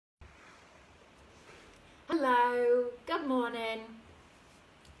Good morning.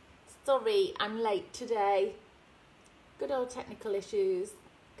 Sorry, I'm late today. Good old technical issues.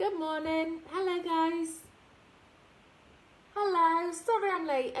 Good morning. Hello, guys. Hello. Sorry I'm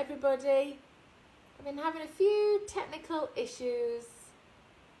late, everybody. I've been having a few technical issues.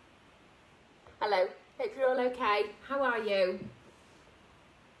 Hello. Hope you're all okay. How are you?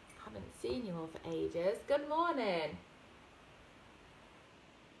 Haven't seen you all for ages. Good morning.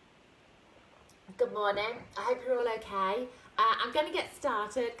 Good morning. I hope you're all okay. I'm going to get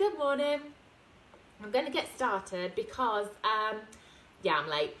started. Good morning. I'm going to get started because, yeah, I'm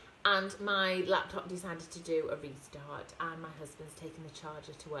late. And my laptop decided to do a restart and my husband's taking the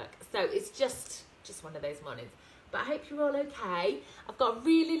charger to work. So it's just one of those mornings. But I hope you're all okay. I've got a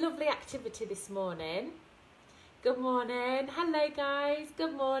really lovely activity this morning. Good morning. Hello, guys.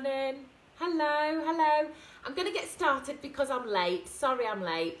 Good morning. Hello, hello. I'm going to get started because I'm late. Sorry I'm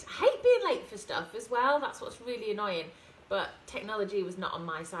late. I hate being late for stuff as well. That's what's really annoying. But technology was not on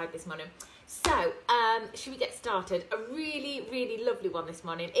my side this morning. So, should we get started? A really, really lovely one this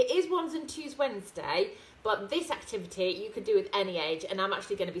morning. It is Ones and Twos Wednesday, but this activity you could do with any age, and I'm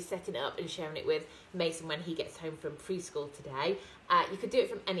actually going to be setting it up and sharing it with Mason when he gets home from preschool today. You could do it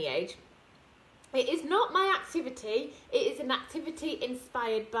from any age. It is not my activity, it is an activity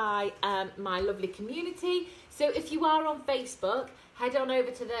inspired by my lovely community. So if you are on Facebook, head on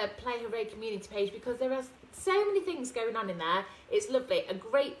over to the Play Hooray community page because there are so many things going on in there. It's lovely, a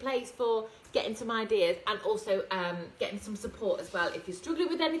great place for getting some ideas and also getting some support as well if you're struggling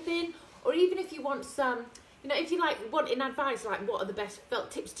with anything, or even if you want some, you know, if you like wanting advice, like what are the best felt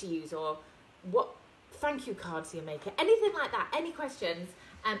tips to use, or what thank you cards you make, anything like that, any questions.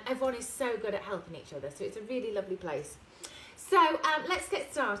 Everyone is so good at helping each other, so it's a really lovely place. So let's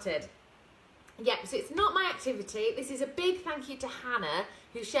get started. Yeah, so it's not my activity. This is a big thank you to Hannah,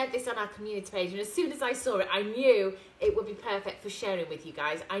 who shared this on our community page, and as soon as I saw it, I knew it would be perfect for sharing with you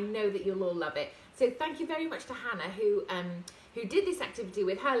guys. I know that you'll all love it. So thank you very much to Hannah, who did this activity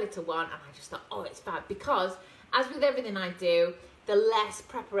with her little one, and I just thought, oh, it's fab, because as with everything I do, the less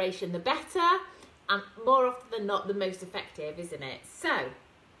preparation, the better, and more often than not, the most effective, isn't it? So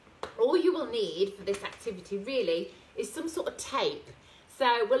all you will need for this activity really is some sort of tape.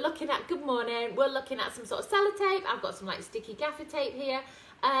 So we're looking at, good morning, we're looking at some sort of sellotape. I've got some like sticky gaffer tape here.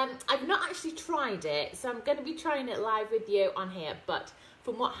 I've not actually tried it, so I'm going to be trying it live with you on here, but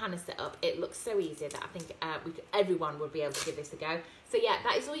from what Hannah set up, it looks so easy that I think everyone would be able to give this a go. So yeah,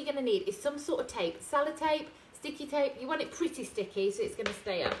 that is all you're going to need, is some sort of tape, sellotape, sticky tape. You want it pretty sticky so it's going to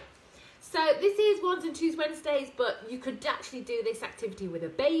stay up. So this is Ones and Twos Wednesdays, but you could actually do this activity with a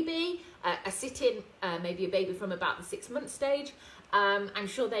baby, a sit-in, maybe a baby from about the 6-month stage. I'm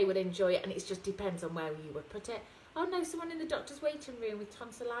sure they would enjoy it, and it just depends on where you would put it. Oh no, someone in the doctor's waiting room with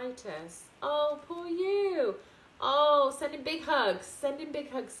tonsillitis. Oh, poor you. Oh, sending big hugs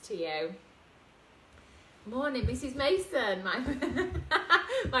to you. Morning, Mrs. Mason.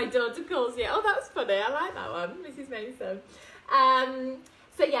 My daughter calls you. Oh, that's funny. I like that one, Mrs. Mason.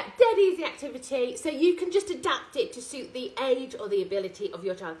 So yeah, dead easy activity. So you can just adapt it to suit the age or the ability of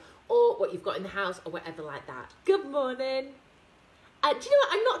your child, or what you've got in the house, or whatever like that. Good morning. Do you know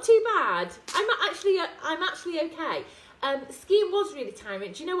what? I'm not too bad. I'm actually okay. Skiing was really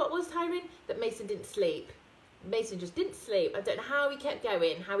tiring. Do you know what was tiring? That Mason didn't sleep. Mason just didn't sleep. I don't know how he kept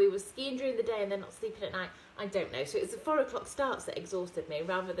going, how he was skiing during the day and then not sleeping at night. I don't know. So it was the 4 o'clock starts that exhausted me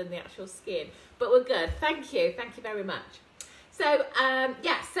rather than the actual skiing. But we're good. Thank you. Thank you very much. So,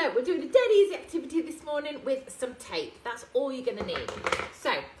 yeah, so we're doing a dead easy activity this morning with some tape. That's all you're going to need.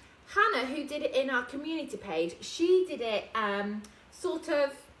 So, Hannah, who did it in our community page, she did it sort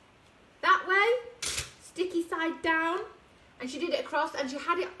of that way, sticky side down, and she did it across, and she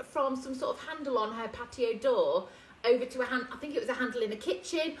had it from some sort of handle on her patio door over to a hand. I think it was a handle in a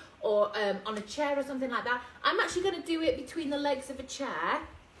kitchen or on a chair or something like that. I'm actually going to do it between the legs of a chair.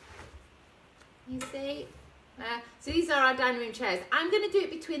 You see? So these are our dining room chairs. I'm going to do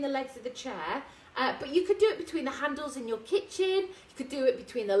it between the legs of the chair, but you could do it between the handles in your kitchen. You could do it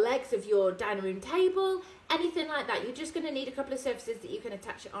between the legs of your dining room table, anything like that. You're just going to need a couple of surfaces that you can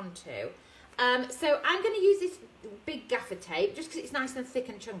attach it onto. So I'm going to use this big gaffer tape just because it's nice and thick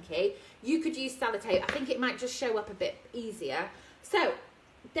and chunky. You could use sellotape. I think it might just show up a bit easier. So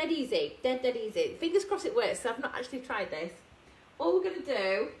dead easy, dead easy. Fingers crossed it works. So I've not actually tried this. All we're going to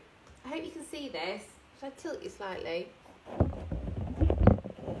do, I hope you can see this. Should I tilt you slightly? Is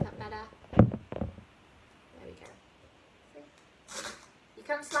that better? There we go. See? You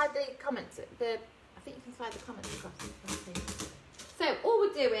can slide the comments. I think you can slide the comments across. So all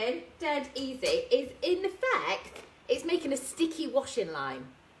we're doing, dead easy, is in effect, it's making a sticky washing line,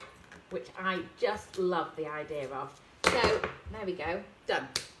 which I just love the idea of. So there we go, done.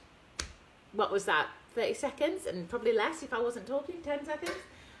 What was that, 30 seconds? And probably less if I wasn't talking, 10 seconds.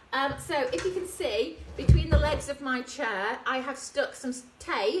 So if you can see, between the legs of my chair, I have stuck some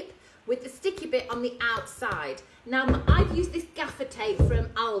tape with the sticky bit on the outside. Now, I've used this gaffer tape from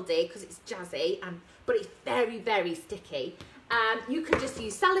Aldi because it's jazzy, but it's very, very sticky. You could just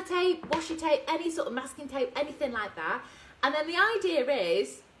use sellotape, washi tape, any sort of masking tape, anything like that. And then the idea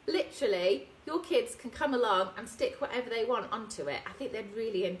is, literally, your kids can come along and stick whatever they want onto it. I think they'd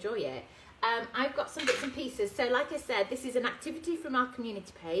really enjoy it. I've got some bits and pieces. So like I said, this is an activity from our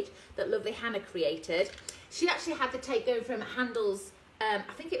community page that lovely Hannah created. She actually had the tape going from handles, I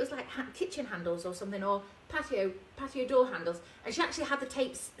think it was like kitchen handles or something, or patio door handles, and she actually had the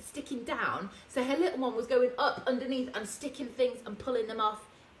tape sticking down, so her little one was going up underneath and sticking things and pulling them off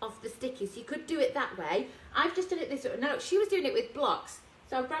the stickies. So you could do it that way. I've just done it this way. No, she was doing it with blocks,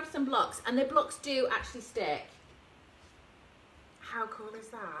 so I've grabbed some blocks, and the blocks do actually stick. How cool is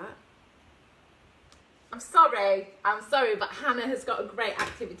that? I'm sorry, but Hannah has got a great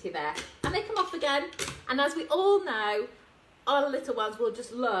activity there. And they come off again, and as we all know, our little ones will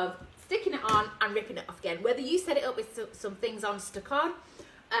just love sticking it on and ripping it off again. Whether you set it up with some things on stuck on,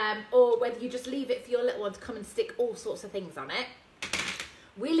 or whether you just leave it for your little one to come and stick all sorts of things on it.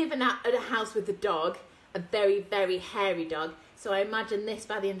 We live at a house with a dog, a very, very hairy dog, so I imagine this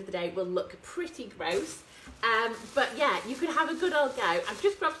by the end of the day will look pretty gross. But yeah, you could have a good old go. I've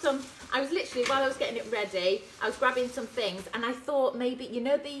just grabbed some, I was literally, while I was getting it ready, I was grabbing some things, and I thought maybe, you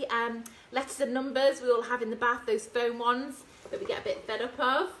know the letters and numbers we all have in the bath, those foam ones that we get a bit fed up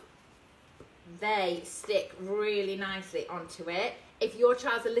of? They stick really nicely onto it. If your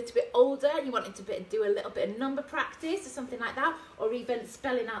child's a little bit older and you wanted to do a little bit of number practice or something like that, or even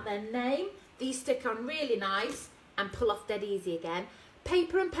spelling out their name, these stick on really nice and pull off dead easy again.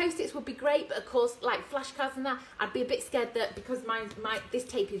 Paper and post-its would be great, but of course, like flashcards and that, I'd be a bit scared that because this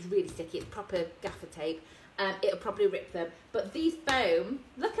tape is really sticky, it's proper gaffer tape, it'll probably rip them. But these foam,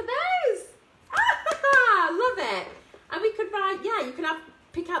 look at those! Ah, love it! And we could write, yeah, you could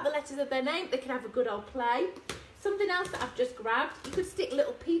pick out the letters of their name, they could have a good old play. Something else that I've just grabbed, you could stick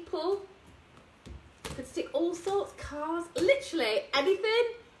little people, you could stick all sorts, cars, literally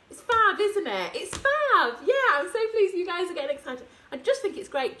anything. It's fab, isn't it? It's fab! Yeah, I'm so pleased you guys are getting excited. I just think it's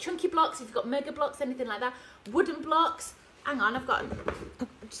great. Chunky blocks, if you've got mega blocks, anything like that. Wooden blocks. Hang on, I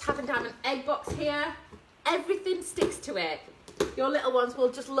just happen to have an egg box here. Everything sticks to it. Your little ones will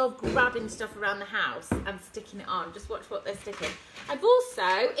just love grabbing stuff around the house and sticking it on. Just watch what they're sticking. I've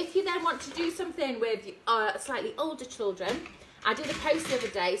also, if you then want to do something with slightly older children, I did a post the other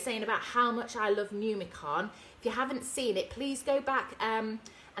day saying about how much I love Numicon. If you haven't seen it, please go back and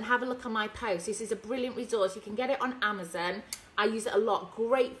have a look on my post. This is a brilliant resource. You can get it on Amazon. I use it a lot.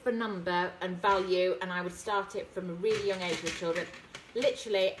 Great for number and value, and I would start it from a really young age with children.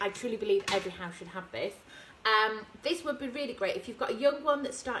 Literally, I truly believe every house should have this. This would be really great if you've got a young one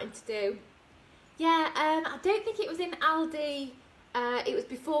that's starting to do. Yeah, I don't think it was in Aldi. It was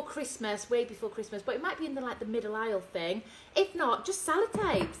before Christmas, way before Christmas, but it might be in the middle aisle thing. If not, just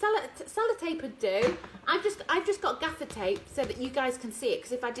sellotape. Sellotape would do. I've just got gaffer tape so that you guys can see it,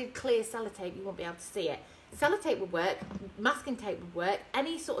 because if I did clear sellotape, you won't be able to see it. Sellotape would work, masking tape would work,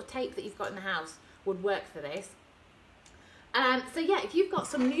 any sort of tape that you've got in the house would work for this. So yeah, if you've got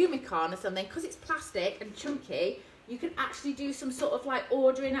some Numicon or something, because it's plastic and chunky, you can actually do some sort of like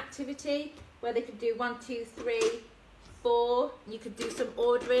ordering activity where they could do 1, 2, 3, 4. You could do some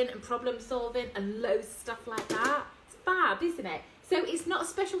ordering and problem solving and loads of stuff like that. It's fab, isn't it? So it's not a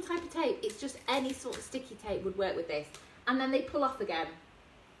special type of tape, it's just any sort of sticky tape would work with this. And then they pull off again.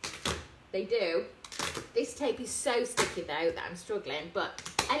 They do. This tape is so sticky though that I'm struggling, but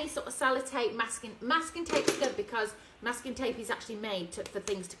any sort of sellotape, masking tape is good because masking tape is actually made for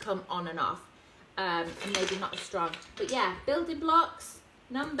things to come on and off, and maybe not as strong. But yeah, building blocks,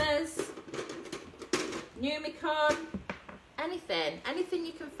 numbers, Numicon, anything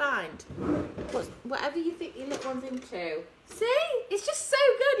you can find, whatever you think your little one's into. See, it's just so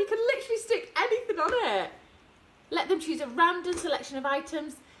good. You can literally stick anything on it. Let them choose a random selection of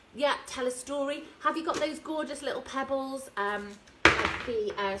items. Yeah, tell a story. Have you got those gorgeous little pebbles, like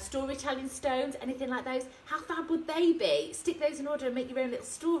the storytelling stones, anything like those? How fab would they be? Stick those in order and make your own little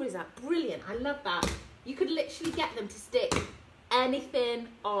stories up. Brilliant, I love that. You could literally get them to stick anything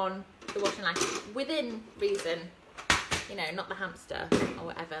on the washing line, within reason, you know, not the hamster or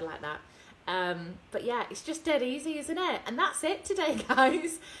whatever like that. But yeah, it's just dead easy, isn't it? And that's it today,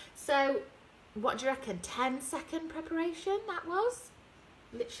 guys. So what do you reckon? 10-second preparation that was?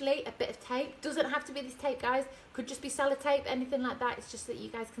 Literally a bit of tape. Doesn't have to be this tape, guys. Could just be sellotape, anything like that. It's just that you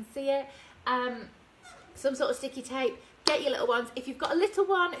guys can see it. some sort of sticky tape. Get your little ones. If you've got a little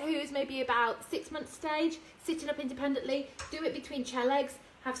one who's maybe about 6 months stage, sitting up independently, do it between chair legs.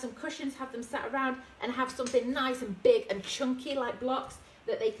 Have some cushions, have them sat around, and have something nice and big and chunky like blocks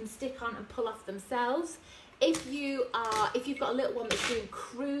that they can stick on and pull off themselves. If you've got a little one that's doing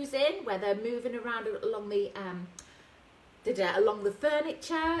cruising, where they're moving around along the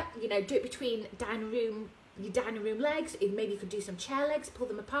furniture, you know, do it between your dining room legs. Maybe you could do some chair legs, pull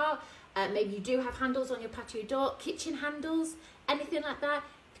them apart. Maybe you do have handles on your patio door, kitchen handles, anything like that.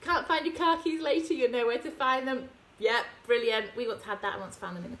 If you can't find your car keys later, you know where to find them. Yeah, brilliant. We once had that. I once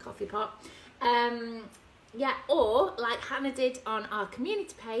found them in the coffee pot. Yeah, or like Hannah did on our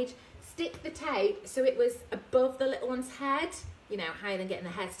community page, stick the tape so it was above the little one's head. You know, higher than getting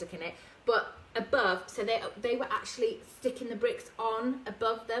their head stuck in it, but above, so they were actually sticking the bricks on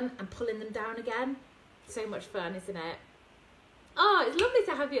above them and pulling them down again. So much fun, isn't it? Oh, it's lovely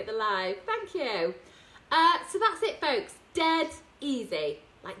to have you at the live. Thank you. So that's it, folks. Dead easy.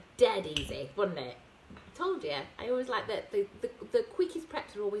 Like dead easy, wasn't it? I told you. I always like that the quickest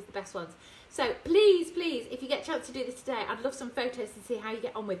preps are always the best ones. So please, if you get a chance to do this today, I'd love some photos to see how you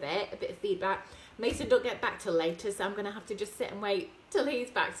get on with it, a bit of feedback. Mason don't get back till later, so I'm going to have to just sit and wait till he's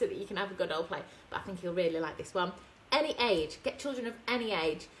back so that you can have a good old play. But I think he'll really like this one. Any age, get children of any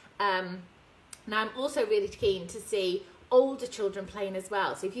age. Now I'm also really keen to see older children playing as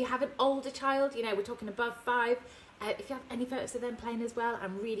well. So if you have an older child, you know, we're talking above 5, if you have any photos of them playing as well,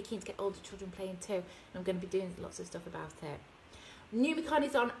 I'm really keen to get older children playing too. And I'm going to be doing lots of stuff about it. Numicon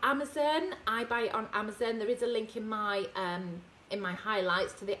is on Amazon. I buy it on Amazon. There is a link in my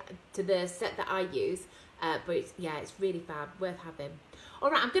highlights to the set that I use. But it's really fab, worth having. All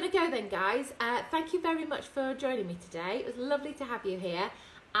right, I'm going to go then, guys. Thank you very much for joining me today. It was lovely to have you here.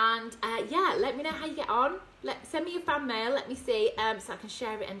 And yeah, let me know how you get on. Send me your fan mail. Let me see, so I can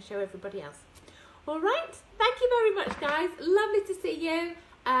share it and show everybody else. All right. Thank you very much, guys. Lovely to see you.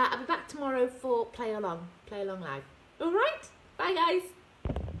 I'll be back tomorrow for Play Along Live. All right. Bye,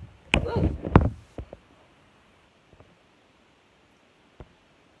 guys. Whoa.